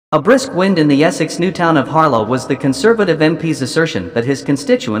A brisk wind in the Essex new town of Harlow was the Conservative MP's assertion that his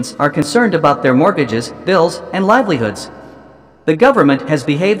constituents are concerned about their mortgages, bills, and livelihoods. The government has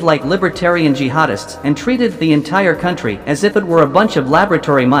behaved like libertarian jihadists and treated the entire country as if it were a bunch of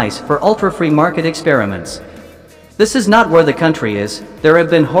laboratory mice for ultra-free market experiments. This is not where the country is. There have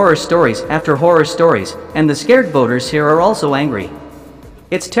been horror stories after horror stories, and the scared voters here are also angry.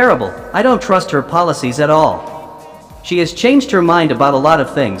 It's terrible. I don't trust her policies at all. She has changed her mind about a lot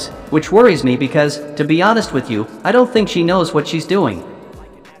of things, which worries me because, to be honest with you, I don't think she knows what she's doing.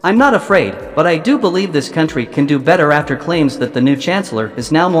 I'm not afraid, but I do believe this country can do better after claims that the new chancellor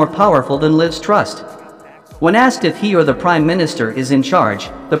is now more powerful than Liz Truss. When asked if he or the prime minister is in charge,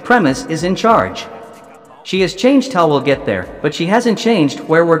 the premise is in charge. She has changed how we'll get there, but she hasn't changed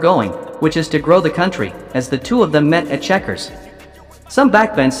where we're going, which is to grow the country, as the two of them met at Chequers. Some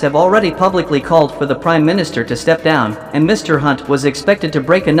backbenchers have already publicly called for the Prime Minister to step down, and Mr. Hunt was expected to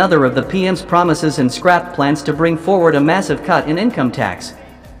break another of the PM's promises and scrap plans to bring forward a massive cut in income tax.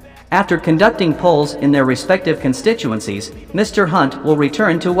 After conducting polls in their respective constituencies, Mr. Hunt will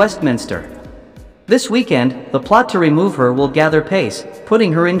return to Westminster. This weekend, the plot to remove her will gather pace,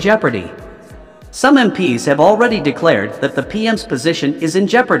 putting her in jeopardy. Some MPs have already declared that the PM's position is in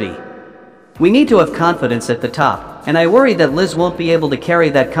jeopardy. We need to have confidence at the top, and I worry that Liz won't be able to carry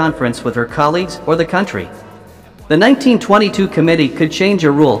that confidence with her colleagues or the country. The 1922 committee could change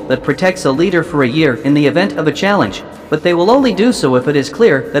a rule that protects a leader for a year in the event of a challenge, but they will only do so if it is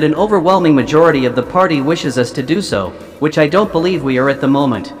clear that an overwhelming majority of the party wishes us to do so, which I don't believe we are at the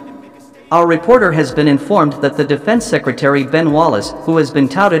moment. Our reporter has been informed that the Defense Secretary Ben Wallace, who has been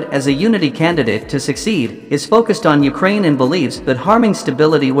touted as a unity candidate to succeed, is focused on Ukraine and believes that harming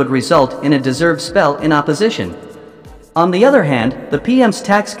stability would result in a deserved spell in opposition. On the other hand, the PM's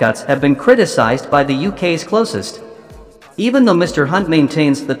tax cuts have been criticized by the UK's closest. Even though Mr. Hunt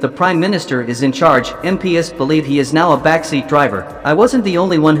maintains that the Prime Minister is in charge, MPs believe he is now a backseat driver. I wasn't the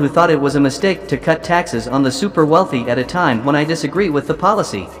only one who thought it was a mistake to cut taxes on the super wealthy at a time when I disagree with the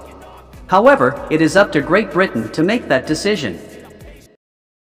policy. However, it is up to Great Britain to make that decision.